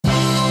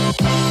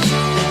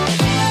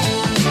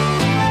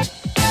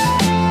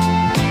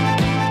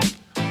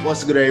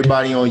What's good,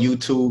 everybody on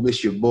YouTube?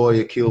 It's your boy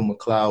Akil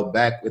McLeod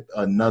back with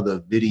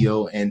another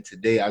video, and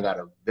today I got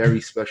a very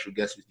special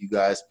guest with you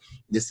guys.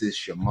 This is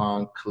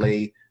Shaman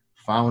Clay,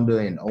 founder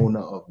and owner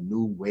of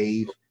New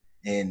Wave.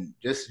 And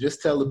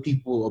just tell the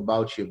people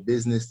about your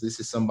business.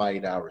 This is somebody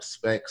that I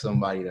respect,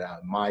 somebody that I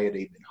admire.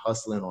 They've been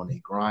hustling on their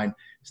grind.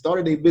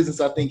 Started their business,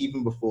 I think,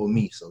 even before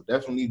me. So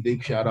definitely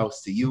big shout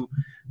outs to you.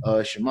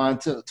 Shaman,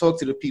 talk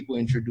to the people,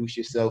 introduce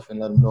yourself, and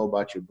let them know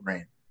about your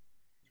brand.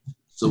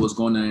 So what's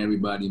going on,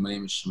 everybody? My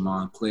name is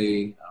Shaman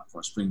Clay. I'm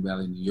from Spring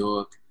Valley, New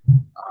York.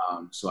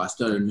 So I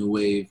started New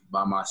Wave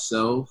by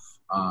myself.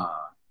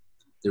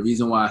 The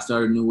reason why I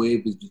started New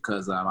Wave is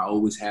because I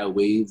always had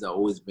waves. I've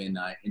always been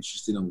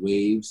interested in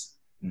waves.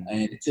 Mm-hmm.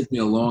 And it took me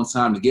a long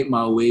time to get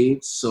my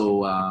waves.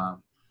 So I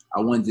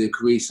wanted to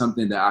create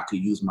something that I could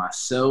use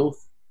myself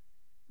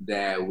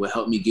that would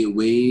help me get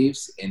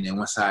waves. And then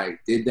once I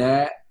did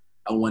that,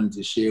 I wanted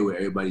to share with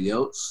everybody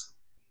else.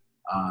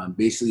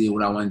 Basically,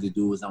 what I wanted to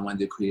do is I wanted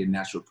to create a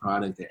natural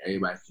product that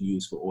everybody can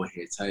use for all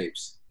hair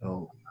types.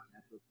 Natural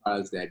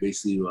products that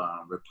basically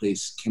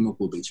replace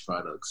chemical-based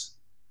products.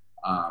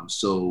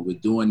 So with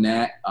doing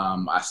that,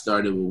 I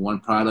started with one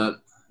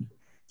product,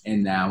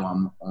 and now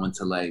I'm on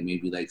to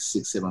maybe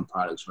 6-7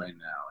 products right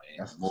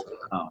now, and more to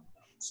come.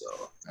 So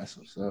that's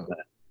what's up.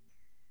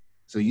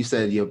 So you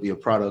said your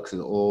products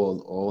are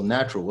all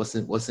natural.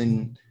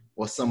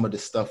 What's some of the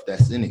stuff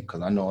that's in it?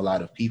 Because I know a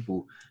lot of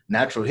people,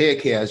 natural hair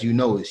care, as you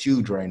know, is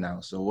huge right now.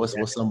 So what's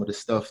some of the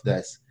stuff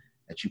that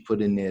you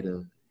put in there to, you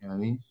know what I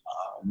mean?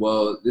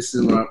 Well, this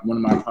is one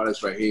of my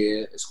products right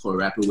here. It's called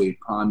Rapid Wave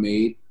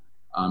Pomade.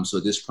 So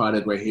this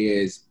product right here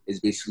is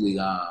basically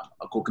a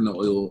coconut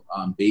oil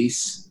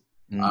base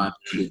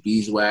with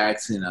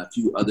beeswax and a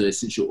few other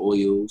essential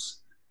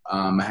oils.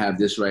 I have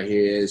this right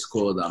here. It's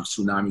called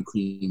Tsunami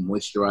Cream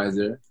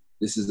Moisturizer.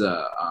 This is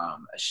a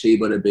shea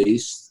butter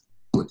base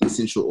with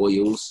essential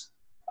oils.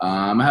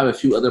 I have a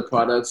few other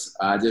products.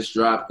 I just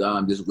dropped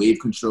this wave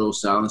control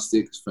styling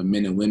sticks for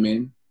men and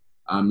women.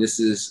 This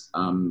is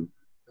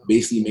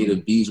basically made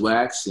of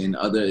beeswax and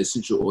other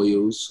essential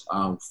oils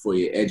for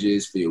your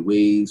edges, for your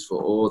waves,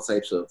 for all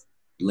types of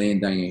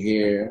laying down your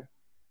hair.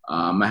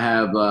 I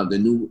have the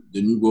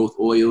new growth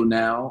oil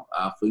now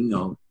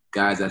for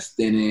guys that's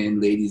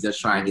thinning, ladies that's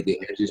trying to get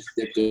their edges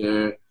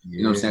thicker.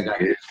 You know what I'm saying? I got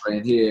this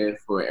right here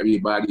for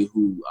everybody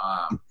who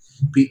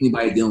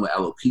anybody dealing with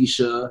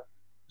alopecia,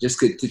 just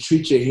to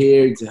treat your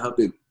hair, to help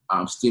it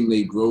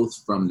stimulate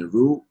growth from the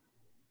root.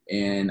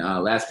 And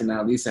last but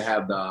not least, I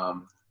have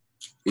the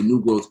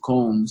new growth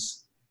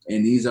combs,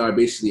 and these are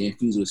basically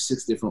infused with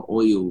 6 different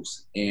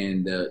oils,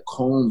 and the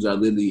combs are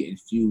literally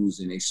infused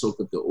and they soak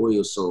up the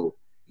oil, so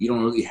you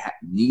don't really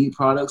need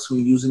products when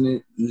you're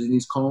using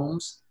these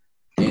combs.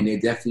 And they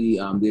definitely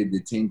did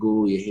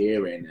detangle your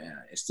hair and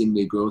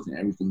stimulate growth and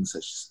everything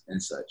such.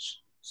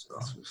 So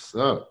that's what's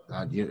up.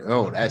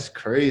 That's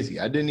crazy.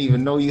 I didn't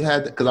even know you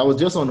had that, because I was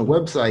just on the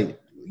website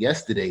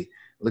yesterday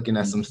looking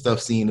at some stuff,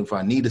 seeing if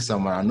I needed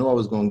something. I knew I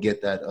was gonna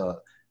get that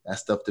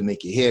stuff to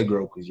make your hair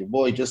grow, because your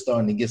boy just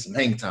starting to get some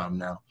hang time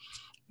now.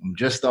 I'm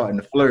just starting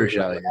to flourish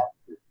out here.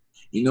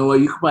 You know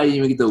what? You could probably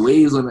even get the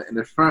waves in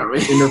the front,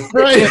 right? In the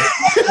front.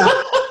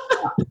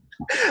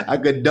 I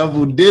could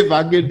double dip.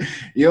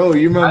 You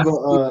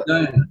remember?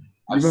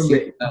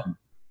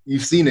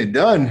 You've seen it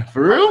done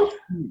for real?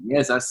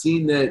 Yes, I've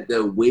seen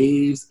the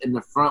waves in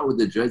the front with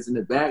the dreads in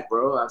the back,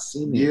 bro. I've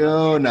seen it.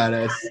 Yo,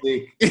 that's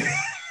sick.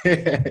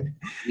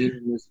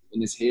 In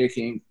this hair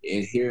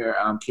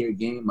care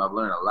game, I've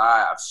learned a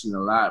lot. I've seen a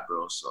lot,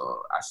 bro.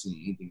 So I've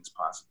seen anything is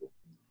possible.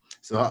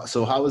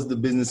 So how has the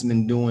business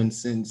been doing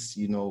since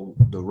the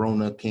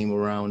Rona came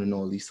around and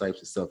all these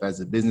types of stuff? Has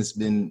the business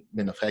been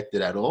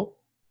affected at all?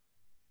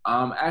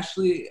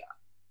 Actually,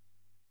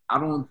 I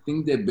don't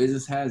think that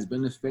business has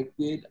been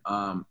affected.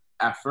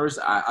 At first,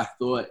 I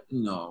thought,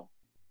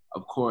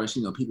 of course,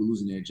 people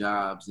losing their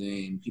jobs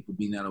and people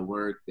being out of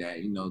work, that,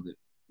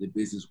 the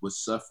business would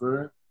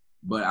suffer.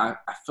 But I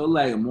feel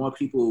like more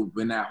people have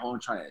been at home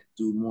trying to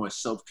do more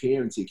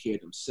self-care and take care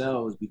of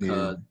themselves,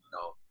 because,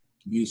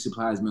 beauty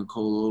supplies been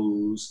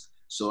closed.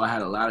 So I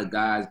had a lot of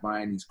guys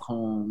buying these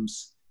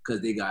combs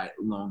because they got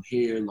long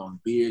hair, long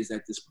beards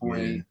at this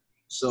point. Yeah.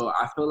 So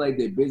I feel like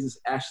their business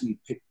actually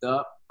picked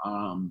up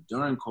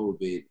during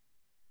COVID,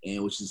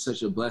 and which is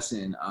such a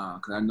blessing,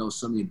 because I know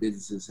so many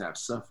businesses have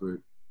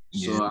suffered.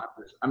 Yeah. So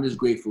I'm just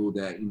grateful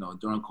that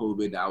during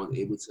COVID I was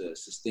able to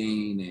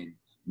sustain and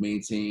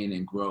maintain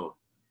and grow.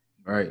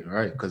 Right,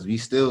 because we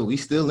still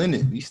in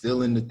it. We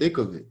still in the thick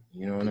of it.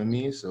 You know what I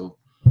mean? So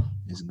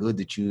it's good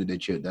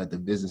that the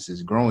business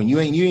is growing. You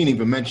ain't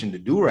even mentioned the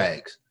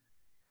do-rags.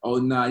 Oh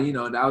no,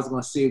 I was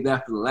gonna save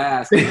that for the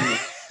last.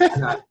 I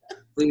got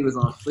flavors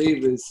on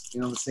flavors.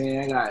 You know what I'm saying?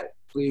 I got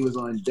flavors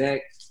on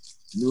deck.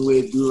 New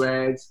Wave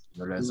do-rags.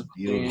 That's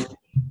beautiful.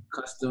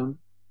 Custom.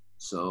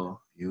 So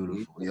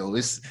beautiful. Yo,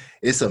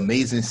 it's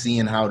amazing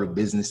seeing how the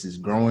business is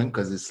growing,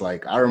 because it's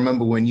like, I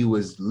remember when you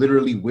was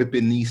literally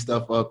whipping these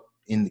stuff up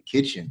in the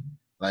kitchen,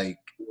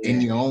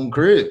 in your own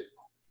crib,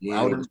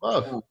 out and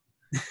stuff.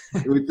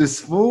 With the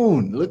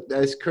spoon. Look,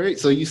 that's crazy.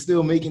 So you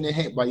still making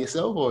it by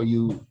yourself, or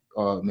you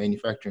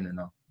manufacturing it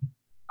now?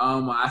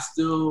 I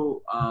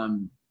still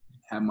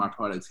have my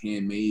products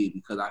handmade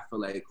because I feel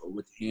like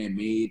with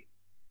handmade,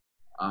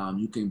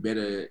 you can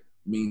better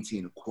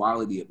maintain the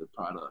quality of the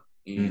product.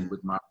 And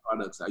with my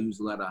products, I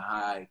use a lot of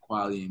high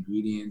quality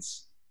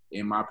ingredients.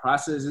 And my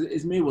process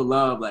is made with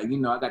love. Like, you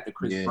know, I got the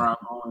Chris Brown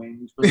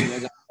going, I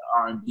got the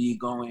R&B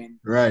going,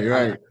 Right.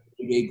 I got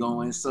the reggae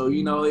going. So,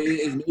 you know,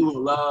 it's made with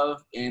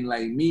love. And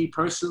like me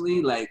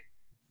personally, like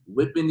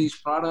whipping these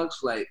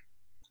products, like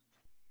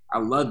I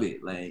love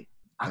it. Like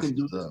I can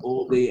do this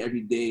all day,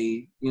 every day.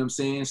 You know what I'm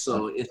saying?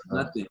 So it's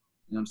nothing.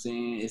 You know what I'm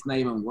saying? It's not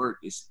even work.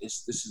 It's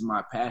this is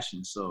my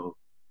passion. So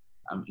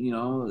you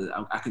know,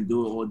 I can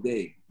do it all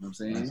day. You know what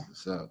I'm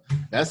saying?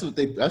 That's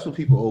what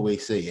people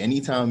always say.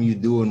 Anytime you're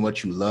doing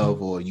what you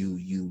love, or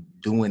you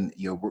doing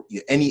your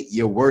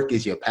work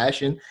is your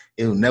passion,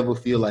 it'll never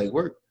feel like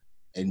work.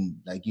 And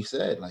like you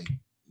said, like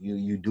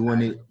you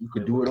doing it, you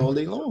could do it all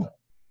day long.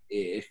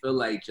 It feel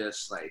like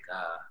just like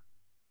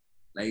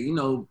you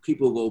know,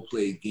 people go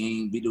play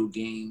video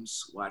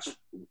games, watch,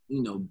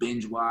 you know,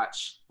 binge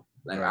watch.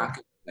 Like I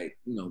could like,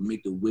 you know,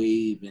 make the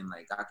wave, and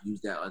like I could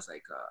use that as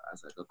like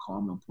a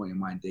calming point in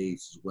my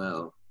days as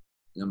well.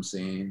 You know what I'm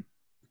saying?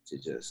 To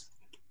just,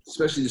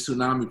 especially the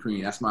tsunami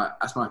cream. That's my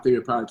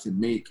favorite product to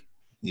make.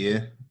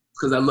 Yeah.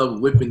 Because I love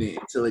whipping it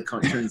until it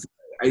turns into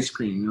ice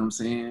cream. You know what I'm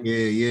saying?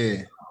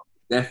 Yeah.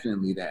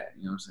 Definitely that.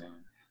 You know what I'm saying?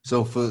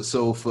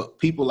 So for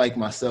people like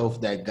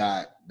myself that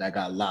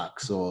got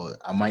locks, or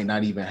I might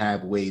not even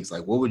have waves,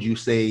 like what would you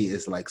say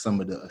is like some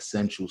of the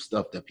essential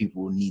stuff that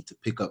people need to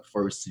pick up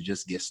first to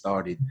just get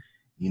started?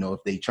 You know,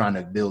 if they trying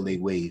to build their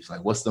waves,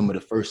 like what's some of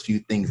the first few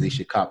things they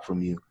should cop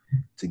from you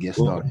to get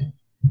started?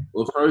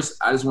 Well, first,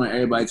 I just want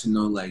everybody to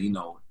know, like, you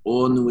know,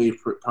 all new wave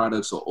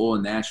products are all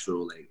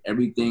natural. Like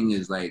everything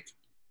is like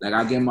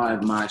I get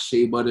my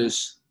shea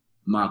butters,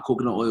 my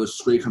coconut oil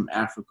straight from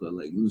Africa.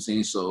 Like, you know what I'm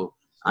saying? So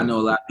I know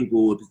a lot of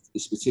people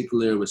is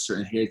particular with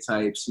certain hair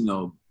types, you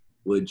know,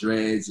 with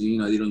dreads, you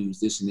know, they don't use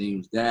this and they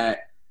use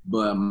that.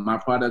 But my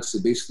products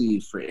are basically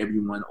for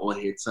everyone, all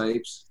hair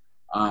types.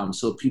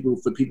 So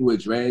for people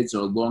with dreads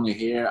or longer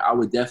hair, I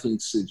would definitely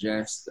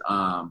suggest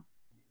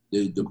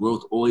the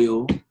growth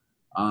oil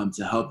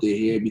to help their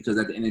hair, because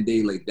at the end of the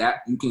day, like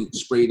that, you can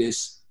spray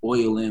this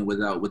oil in with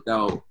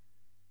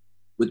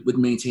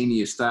maintaining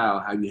your style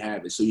how you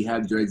have it. So you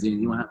have dreads in,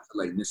 you don't have to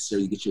like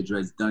necessarily get your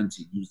dreads done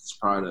to use this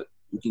product.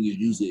 You can just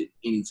use it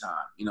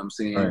anytime. You know what I'm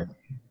saying? Right.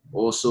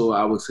 Also,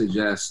 I would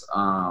suggest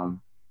I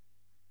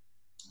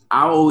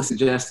always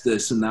suggest the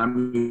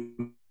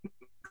tsunami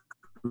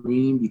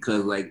cream,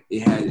 because like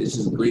it's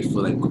just great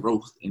for like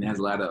growth, and it has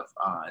a lot of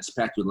it's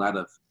packed with a lot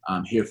of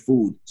hair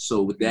food.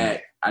 So with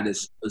that,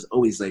 it's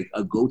always like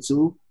a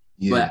go-to.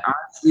 Yeah. But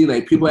honestly,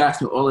 like people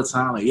ask me all the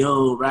time, like,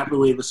 yo, Rapid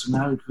Wave or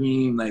tsunami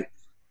cream, like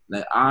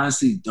I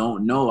honestly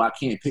don't know. I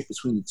can't pick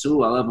between the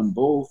two. I love them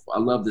both. I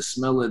love the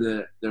smell of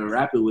the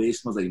Rapid Wave. It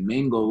smells like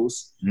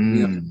mangoes. You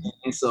know?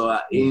 And so,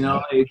 you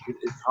know,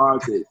 it's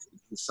hard to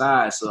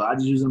decide. So I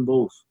just use them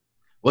both.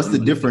 What's the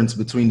difference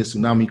between the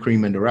tsunami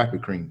cream and the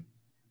Rapid cream?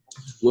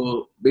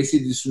 Well,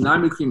 basically, the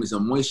tsunami cream is a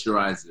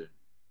moisturizer,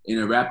 and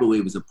the Rapid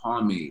Wave is a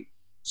pomade.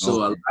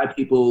 So a lot of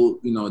people,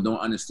 you know, don't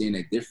understand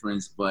that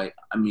difference. But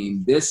I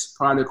mean, this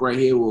product right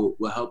here will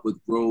help with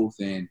growth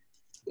and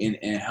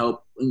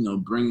help, you know,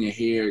 bring your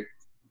hair,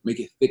 make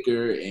it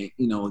thicker, and,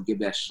 you know, give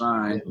that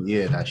shine.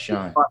 Yeah, that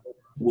shine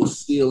will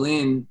seal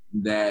in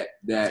that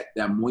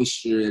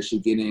moisture that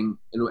you're getting.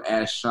 It'll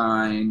add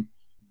shine,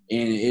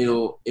 and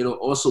it'll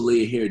also lay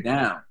your hair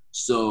down.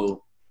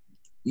 So,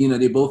 you know,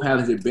 they both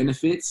have their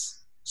benefits.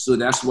 So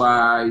that's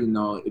why, you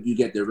know, if you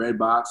get the red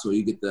box or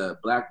you get the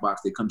black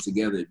box, they come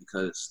together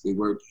because they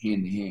work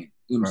hand in hand.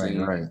 You know what I'm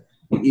saying? Right.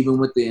 And even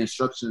with the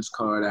instructions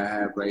card I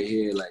have right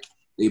here, like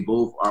they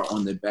both are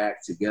on the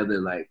back together,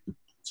 like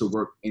to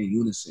work in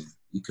unison.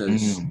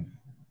 Because,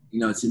 you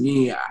know, to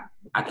me,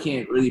 I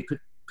can't really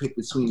pick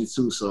between the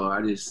two, so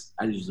I just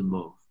use them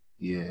both.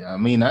 Yeah, I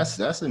mean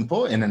that's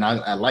important, and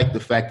I like the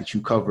fact that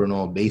you covering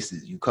all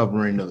bases. You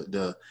covering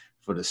the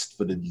for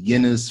the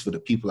beginners, for the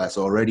people that's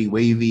already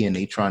wavy and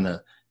they trying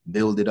to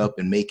build it up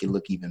and make it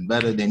look even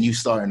better. Then you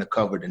starting to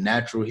cover the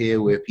natural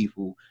hair where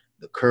people,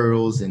 the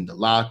curls and the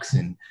locks,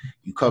 and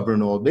you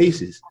covering all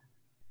bases.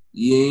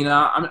 Yeah, you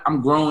know,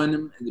 I'm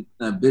growing.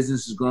 The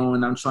business is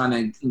growing. I'm trying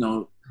to, you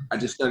know, I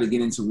just started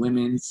getting into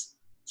women's.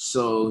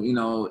 So, you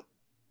know,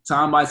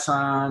 time by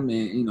time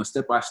and, you know,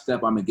 step by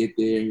step, I'm going to get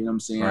there. You know what I'm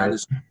saying? Right.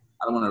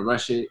 I don't want to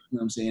rush it. You know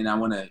what I'm saying? I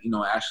want to, you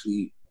know,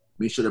 actually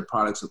make sure the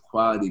products are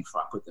quality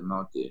before I put them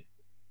out there.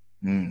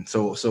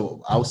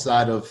 So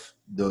outside of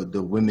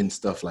the women's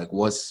stuff, like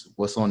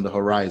what's on the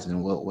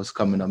horizon? What's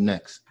coming up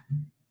next?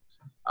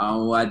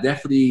 Well, I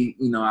definitely,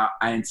 you know,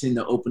 I intend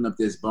to open up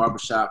this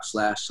barbershop /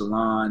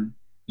 salon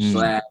 /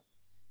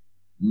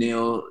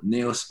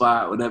 nail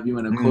spot, whatever you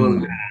want to call it. You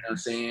know what I'm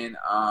saying?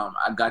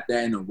 I got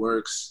that in the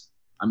works.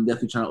 I'm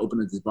definitely trying to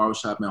open up this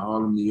barbershop in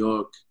Harlem, New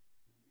York.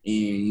 And,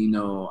 you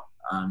know,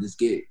 Just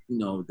get,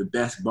 the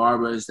best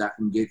barbers that I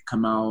can get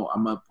come out.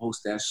 I'm gonna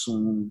post that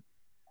soon.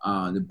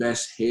 The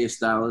best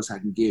hairstylists I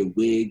can get,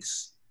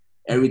 wigs.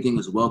 Everything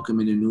is welcome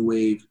in the new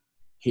wave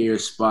hair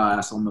spa.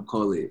 That's what I'm gonna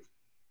call it.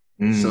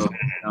 So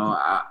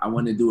I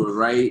want to do it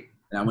right,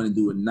 and I want to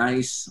do it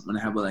nice. I'm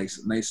gonna have a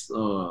nice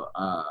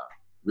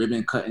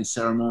ribbon cutting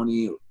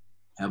ceremony.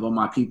 Have all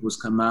my peoples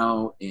come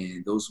out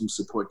and those who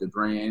support the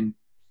brand,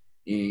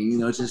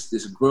 and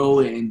just grow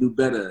and do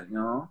better.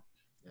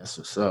 That's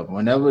what's up.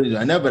 Whenever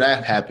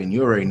that happens,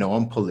 you already know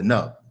I'm pulling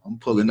up. I'm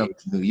pulling up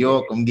to New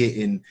York. I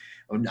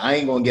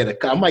ain't gonna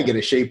I might get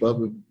a shape up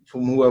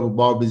from whoever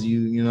barbers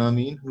you know what I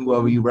mean?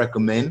 Whoever you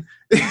recommend.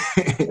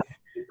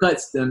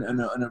 Cuts on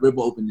a rib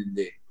opening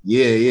day.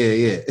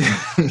 Yeah.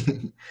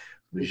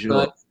 For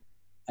sure.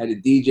 Had a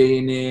DJ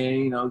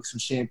in there, some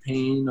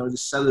champagne,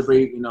 just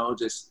celebrate,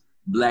 just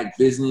Black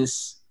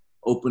business,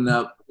 open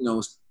up,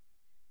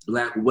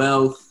 Black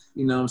wealth,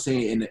 you know what I'm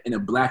saying, in a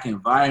Black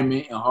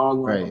environment in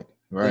Harlem.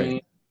 Right.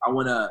 And I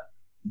want to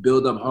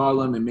build up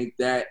Harlem and make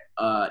that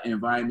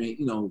environment,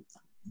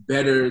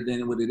 better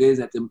than what it is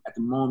at the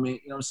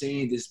moment. You know what I'm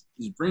saying? Just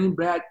bring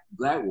back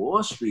Black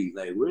Wall Street.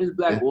 Like, where's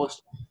Black Wall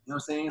Street? You know what I'm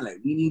saying? Like,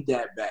 we need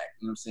that back.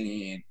 You know what I'm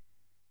saying? And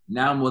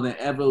now more than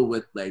ever,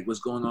 with like what's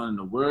going on in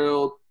the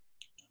world,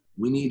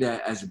 we need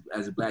that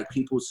as Black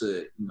people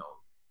to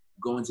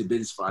go into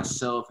business for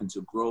ourselves and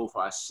to grow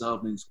for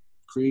ourselves and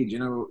create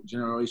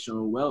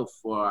generational wealth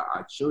for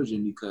our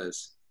children,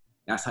 because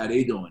that's how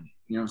they doing it.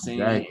 You know what I'm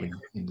saying? Exactly.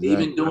 They've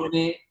been doing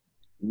it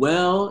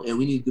well, and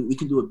we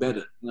can do it better.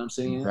 You know what I'm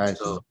saying? Exactly.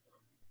 So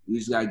we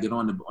just gotta get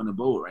on the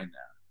boat right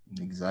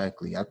now.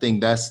 Exactly. I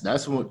think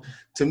that's what,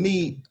 to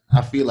me,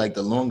 I feel like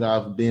the longer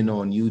I've been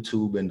on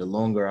YouTube and the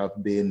longer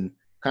I've been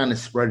kind of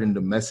spreading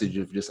the message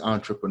of just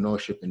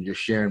entrepreneurship and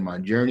just sharing my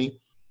journey,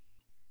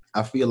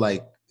 I feel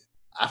like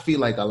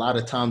a lot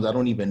of times I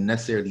don't even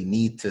necessarily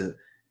need to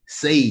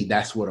say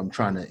that's what I'm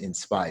trying to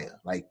inspire.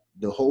 Like,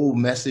 the whole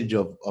message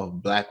of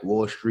Black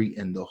Wall Street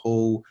and the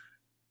whole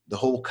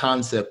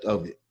concept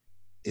of it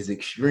is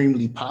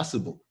extremely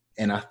possible.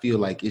 And I feel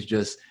like we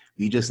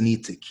just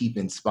need to keep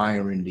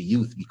inspiring the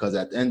youth, because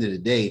at the end of the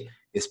day,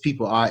 it's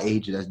people our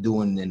age that's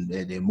doing, and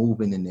they're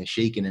moving and they're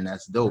shaking, and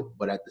that's dope.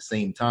 But at the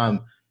same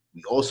time,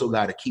 we also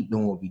got to keep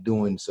doing what we're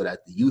doing so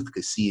that the youth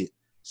could see it,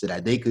 so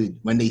that they could,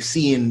 when they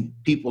seeing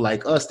people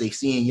like us, they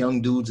seeing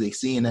young dudes, they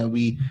seeing that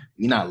we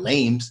not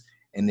lames,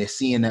 and they're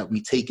seeing that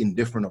we taking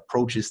different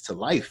approaches to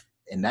life.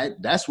 And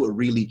that's what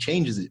really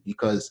changes it,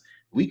 because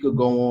we could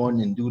go on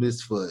and do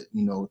this for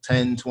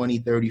 10, 20,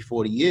 30,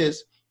 40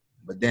 years,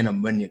 but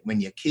then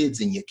when your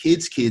kids and your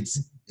kids'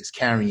 kids is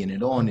carrying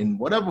it on in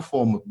whatever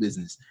form of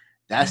business,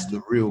 that's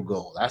the real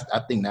goal.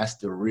 I think that's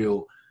the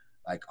real,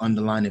 like,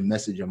 underlining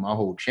message of my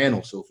whole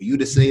channel. So for you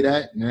to say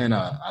that, man,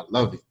 I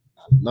love it.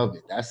 I love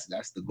it. That's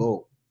the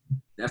goal.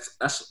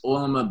 That's all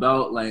I'm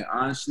about. Like,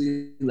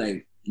 honestly,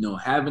 like,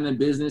 having a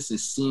business and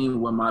seeing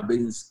what my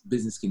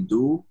business can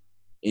do,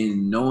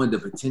 and knowing the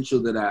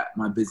potential that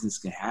my business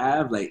can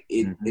have, like,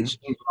 it changed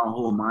my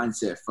whole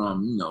mindset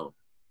from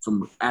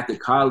after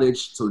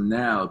college till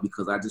now,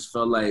 because I just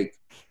felt like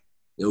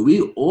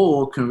we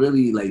all can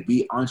really, like,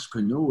 be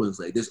entrepreneurs.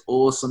 Like, there's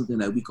all something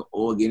that we can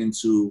all get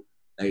into.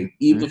 Like,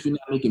 even if you're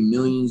not making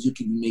millions, you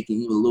can be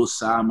making even a little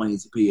side money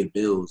to pay your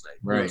bills. Like,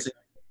 you know what I'm saying?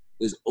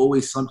 There's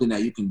always something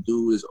that you can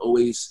do. There's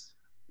always,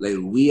 like,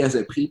 we as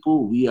a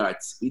people, we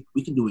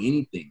can do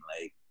anything.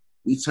 Like,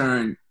 we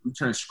turn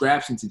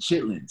scraps into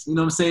chitlins. You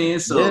know what I'm saying?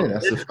 So yeah,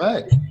 that's a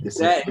fact.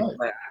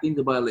 Like, I think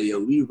about, like,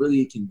 we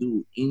really can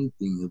do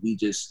anything if we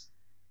just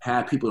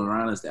have people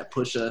around us that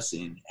push us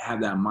and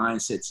have that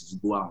mindset to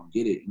just go out and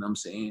get it. You know what I'm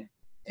saying?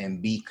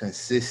 And be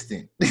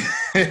consistent.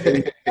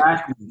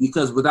 Exactly.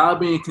 Because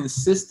without being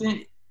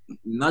consistent,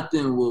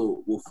 nothing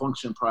will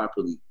function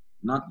properly.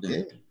 Nothing.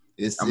 Yeah.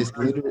 It's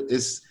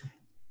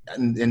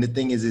and the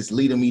thing is, it's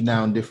leading me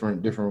down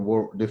different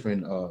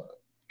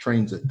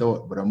trains of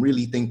thought, but I'm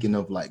really thinking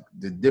of, like,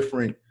 the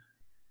different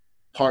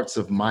parts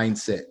of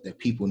mindset that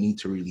people need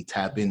to really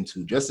tap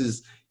into, just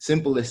as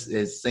simple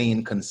as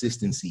saying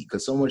consistency,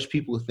 because so much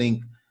people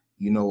think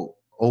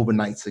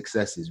overnight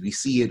successes. We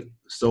see it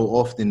so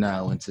often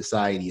now in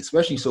society,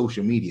 especially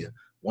social media.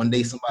 One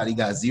day somebody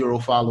got 0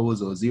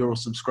 followers or 0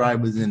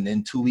 subscribers, and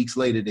then 2 weeks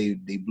later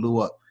they blew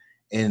up.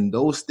 And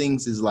those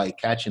things is like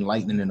catching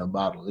lightning in a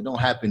bottle. It don't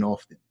happen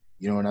often.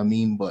 You know what I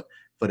mean? But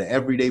for the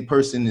everyday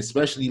person,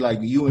 especially like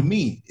you and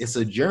me, it's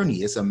a journey.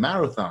 It's a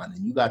marathon.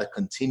 And you got to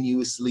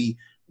continuously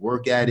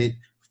work at it,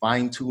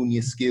 fine tune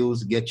your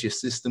skills, get your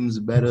systems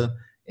better.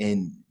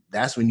 And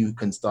that's when you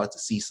can start to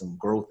see some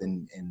growth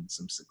and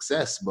some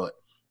success. But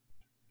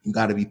you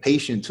got to be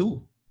patient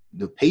too.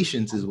 The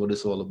patience is what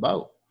it's all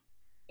about.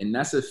 And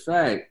that's a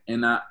fact.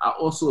 And I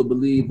also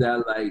believe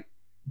that, like,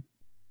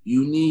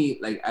 you need,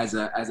 like, as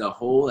a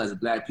whole, as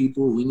Black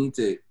people, we need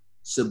to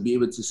be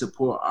able to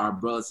support our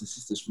brothers and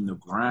sisters from the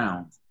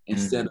ground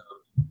instead of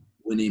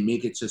when they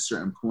make it to a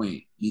certain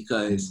point,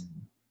 because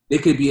they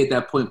could be at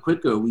that point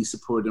quicker. We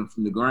support them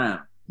from the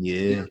ground. Yeah.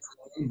 You know,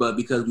 but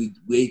because we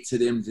wait to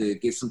them to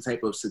get some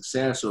type of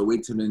success or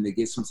wait to them to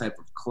get some type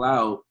of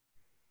clout,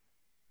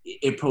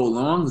 it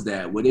prolongs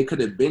that. Where they could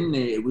have been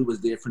there if we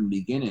was there from the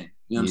beginning.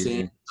 You know what I'm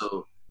saying?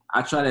 So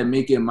I try to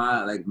make it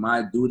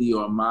my duty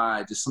or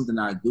just something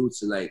I do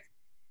to like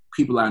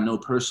people I know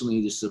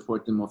personally, just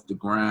support them off the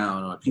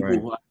ground, or people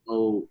who I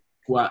know,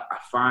 who I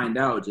find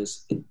out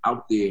just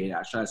out there.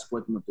 I try to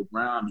support them off the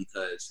ground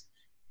because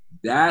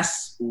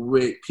that's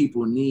what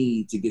people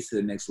need to get to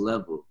the next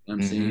level. You know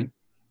what I'm saying?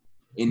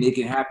 And it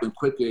can happen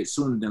quicker,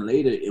 sooner than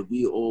later, if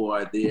we all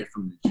are there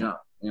from the jump.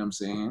 You know what I'm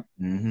saying?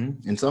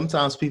 And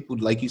sometimes people,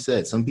 like you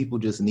said, some people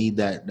just need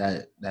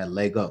that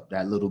leg up,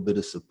 that little bit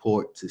of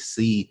support to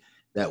see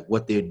that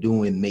what they're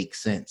doing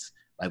makes sense.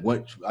 Like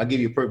I'll give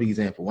you a perfect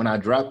example. When I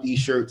dropped these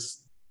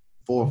shirts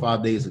 4 or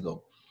 5 days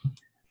ago,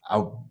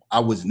 I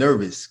was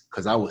nervous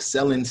because I was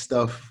selling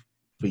stuff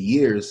for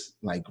years,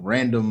 like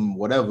random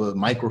whatever,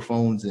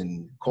 microphones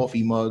and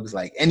coffee mugs,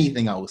 like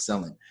anything I was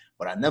selling.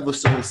 But I never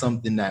sold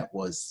something that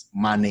was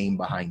my name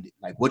behind it.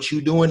 Like what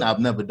you doing, I've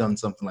never done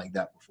something like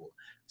that before.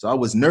 So I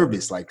was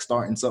nervous, like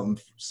starting something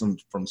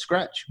from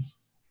scratch.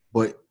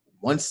 But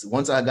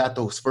once I got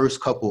those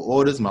first couple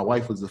orders, my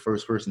wife was the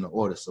first person to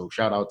order, so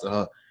shout out to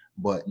her.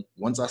 But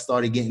once I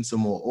started getting some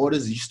more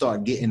orders, you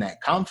start getting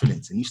that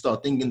confidence and you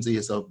start thinking to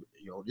yourself,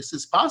 yo, this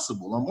is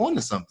possible. I'm on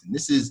to something.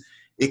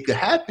 It could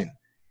happen.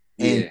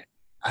 And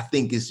I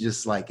think it's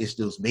just like, it's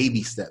those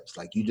baby steps.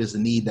 Like you just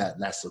need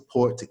that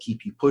support to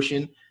keep you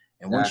pushing.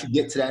 And once you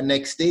get to that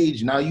next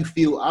stage, now you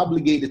feel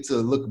obligated to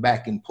look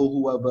back and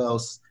pull whoever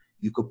else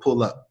you could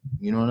pull up.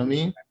 You know what I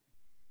mean?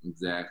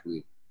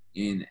 Exactly.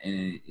 And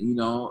you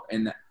know,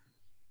 and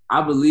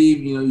I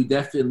believe, you know, you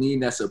definitely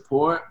need that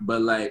support,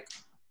 but like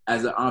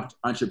as an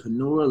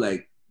entrepreneur,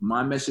 like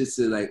my message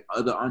to like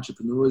other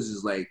entrepreneurs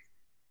is like,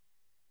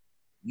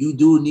 you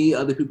do need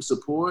other people's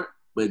support,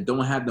 but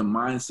don't have the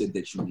mindset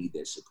that you need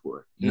that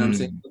support. You know what I'm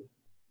saying?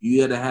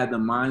 You gotta have the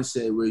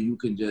mindset where you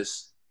can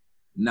just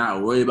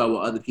not worry about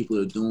what other people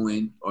are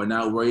doing or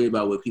not worry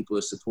about what people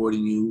are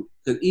supporting you.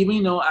 Because even,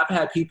 you know, I've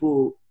had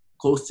people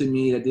close to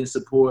me that didn't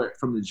support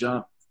from the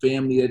jump,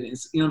 family that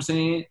didn't, you know what I'm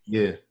saying?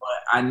 Yeah. But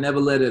I never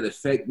let it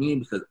affect me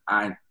because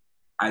I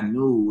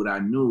knew what I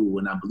knew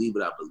and I believe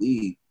what I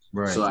believe.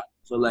 Right. So I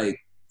feel like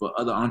for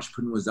other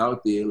entrepreneurs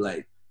out there,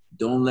 like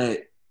don't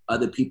let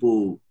other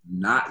people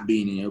not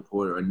be in the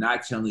airport or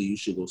not telling you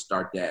should go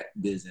start that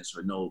business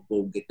or no,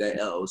 go get that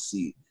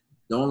LLC.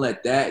 Don't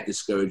let that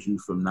discourage you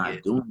from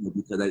not doing it,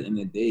 because at the end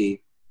of the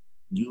day,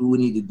 you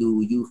need to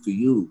do you for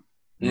you.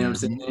 You know what I'm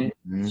saying?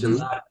 There's a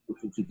lot of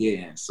people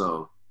forgetting.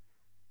 So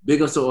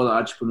big ups to all the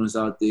entrepreneurs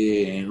out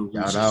there and who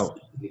shout out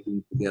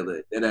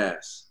together. That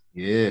ass.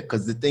 Yeah,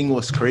 because the thing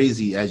was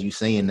crazy as you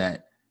saying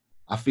that.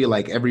 I feel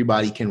like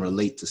everybody can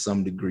relate to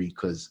some degree,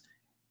 because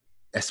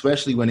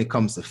especially when it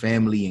comes to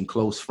family and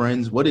close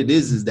friends, what it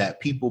is that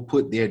people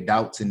put their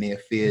doubts and their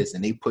fears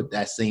and they put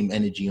that same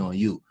energy on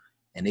you.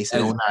 And they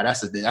say, "Oh, nah,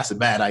 that's a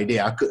bad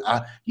idea.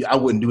 I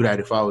wouldn't do that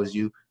if I was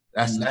you."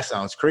 That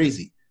sounds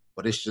crazy.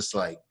 But it's just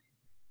like,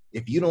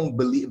 if they don't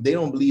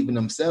believe in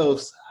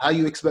themselves, how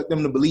you expect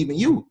them to believe in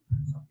you?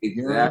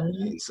 You know what I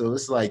mean? So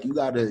it's like you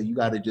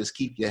gotta just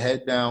keep your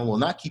head down. Well,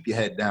 not keep your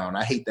head down.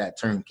 I hate that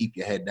term, keep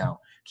your head down.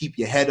 Keep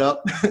your head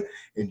up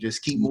and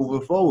just keep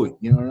moving forward.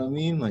 You know what I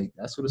mean? Like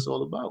that's what it's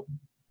all about.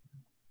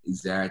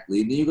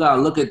 Exactly. Then you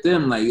gotta look at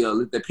them like,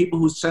 yo, the people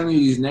who's telling you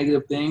these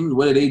negative things,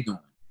 what are they doing?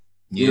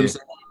 You know what I'm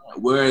saying?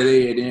 Where are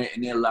they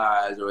in their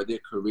lives or their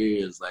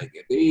careers? Like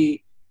if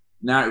they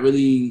not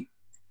really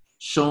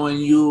showing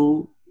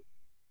you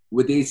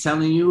what they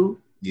telling you,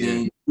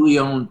 then do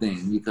your own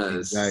thing,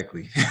 because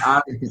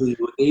obviously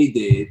what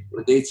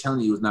they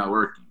telling you is not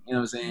working. You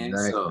know what I'm saying?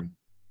 So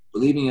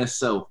believe in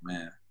yourself,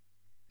 man.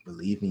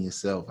 Believe in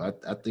yourself. I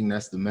think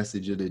that's the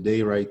message of the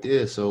day right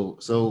there. So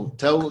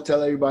tell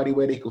everybody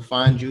where they could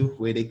find you,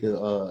 where they could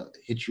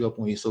hit you up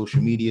on your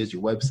social medias,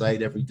 your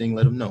website, everything.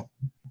 Let them know.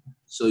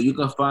 So you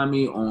can find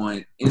me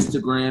on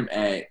Instagram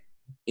at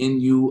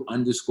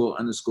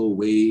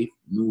NU__wave,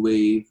 New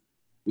Wave.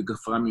 You can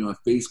find me on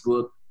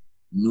Facebook,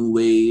 New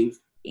Wave,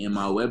 and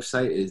my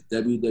website is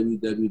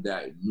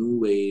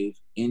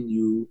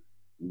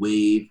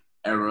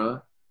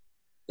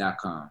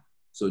www.newwaveera.com.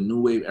 So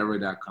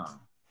newwaveera.com.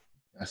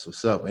 That's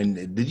what's up.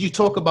 And did you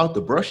talk about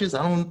the brushes?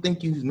 I don't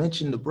think you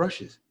mentioned the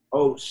brushes.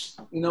 Oh,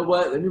 you know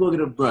what? Let me go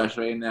get a brush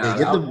right now.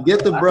 Yeah,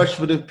 get the brush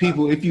for the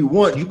people. If you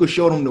want, you could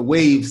show them the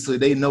waves so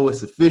they know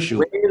it's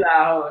official.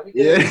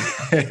 Yeah.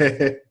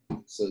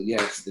 So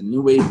yes, the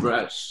New Wave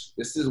brush.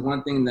 This is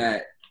one thing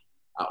that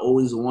I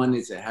always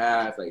wanted to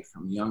have, like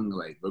from young,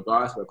 like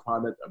regardless of the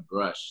product, a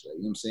brush. Like,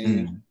 you know what I'm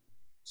saying?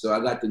 So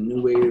I got the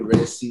New Wave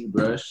Red Sea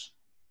brush.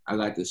 I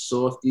got the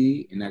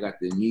Softy, and I got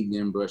the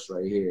medium brush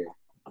right here.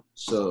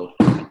 So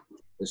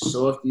the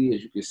Softy,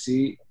 as you can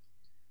see,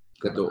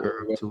 got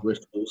the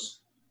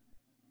bristles,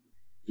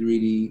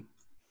 3D,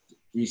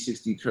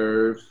 360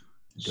 curve.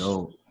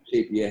 Dope.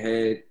 Shape your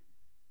head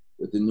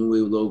with the New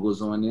Wave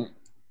logos on it.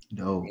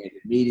 Dope. And the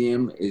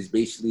medium is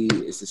basically,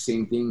 it's the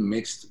same thing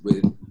mixed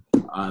with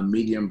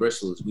medium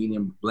bristles,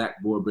 medium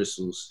black boar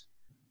bristles.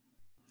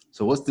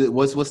 So what's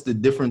the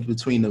difference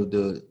between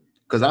the?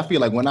 Because I feel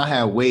like when I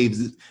had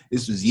waves,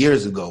 this was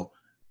years ago.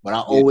 but I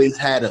always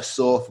had a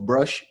soft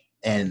brush.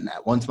 And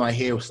once my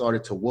hair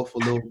started to woof a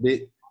little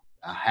bit,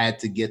 I had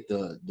to get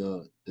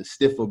the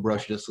stiffer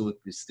brush just so it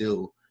could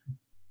still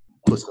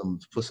put some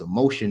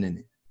motion in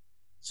it.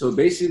 So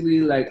basically,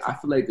 like, I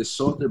feel like the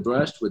softer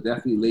brush would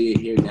definitely lay your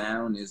hair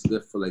down. It's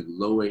good for like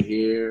lower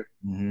hair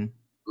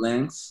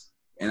lengths.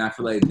 And I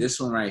feel like this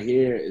one right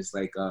here is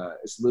like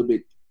it's a little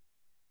bit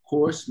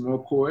coarse,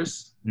 more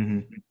coarse.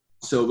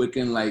 So it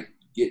can like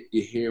get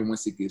your hair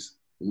once it gets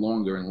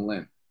longer in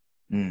length.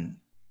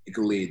 It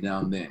can lay it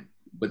down then.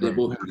 But they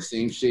both have the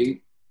same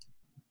shape,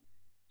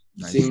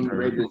 same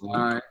red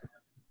design,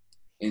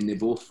 and they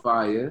both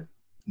fire.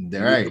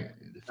 They're right.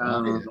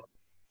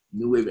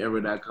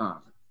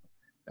 NewWaveEra.com.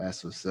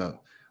 That's what's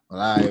up.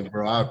 Well, all right,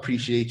 bro. I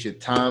appreciate your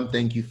time.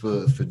 Thank you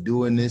for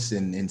doing this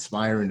and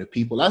inspiring the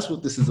people. That's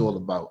what this is all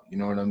about. You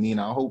know what I mean?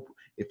 I hope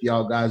if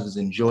y'all guys was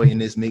enjoying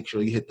this, make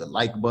sure you hit the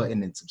like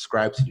button and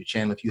subscribe to the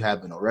channel if you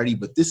haven't already.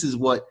 But this is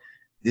what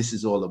this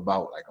is all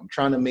about. Like, I'm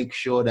trying to make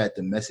sure that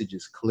the message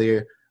is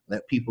clear.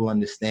 Let people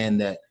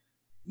understand that,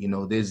 you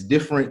know, there's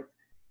different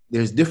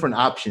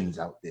options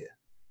out there.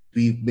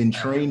 We've been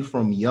trained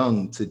from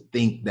young to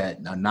think that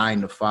a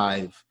 9 to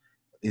 5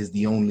 is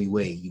the only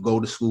way. You go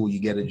to school, you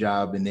get a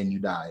job, and then you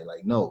die.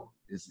 Like, no,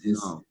 it's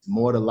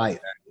more to life.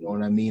 You know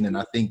what I mean? And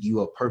I think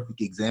you are a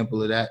perfect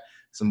example of that.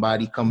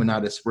 Somebody coming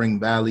out of Spring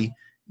Valley,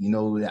 you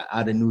know,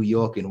 out of New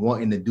York and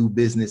wanting to do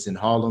business in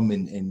Harlem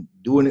and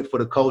doing it for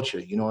the culture.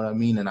 You know what I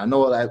mean? And I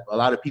know a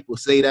lot of people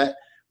say that,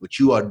 but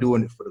you are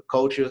doing it for the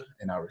culture,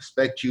 and I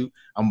respect you.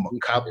 I'm going to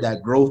cop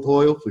that growth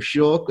oil for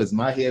sure, because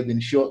my hair been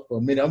short for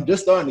a minute. I'm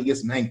just starting to get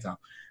some hang time.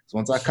 So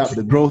once I cop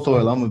the growth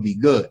oil, I'm going to be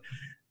good.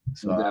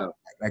 So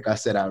like I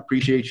said, I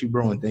appreciate you,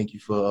 bro, and thank you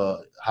for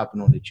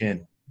hopping on the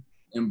channel.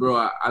 And bro,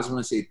 I just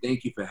want to say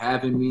thank you for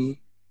having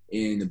me,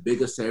 and the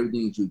biggest to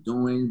everything that you're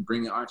doing,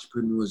 bringing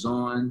entrepreneurs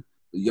on,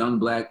 the young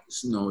black,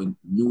 you know,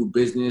 new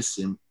business,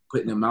 and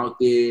putting them out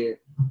there,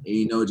 and,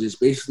 you know,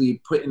 just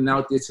basically putting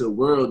out there to the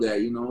world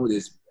that, you know,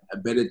 there's a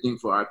better thing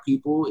for our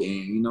people. And,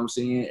 you know what I'm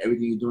saying,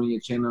 everything you do on your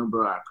channel,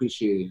 bro, I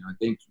appreciate it. And I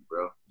thank you,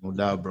 bro. No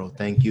doubt, bro.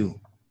 Thank you.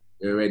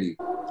 You're ready.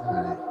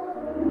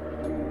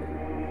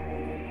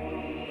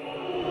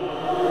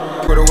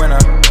 For the winner,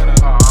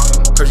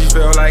 cause you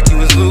felt like you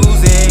was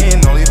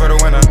losing, only for the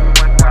winner.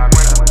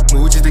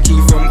 Move just to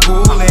keep from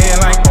cooling,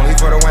 like only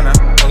for the winner,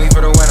 only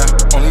for the winner,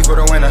 only for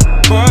the winner.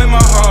 Boy,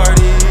 my heart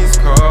is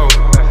cold,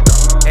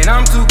 and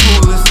I'm too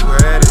cool to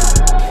sweat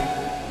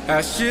it.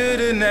 I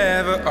should've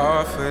never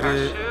offered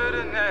it.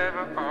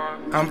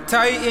 I'm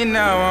tight and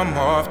now I'm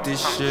off this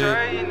shit.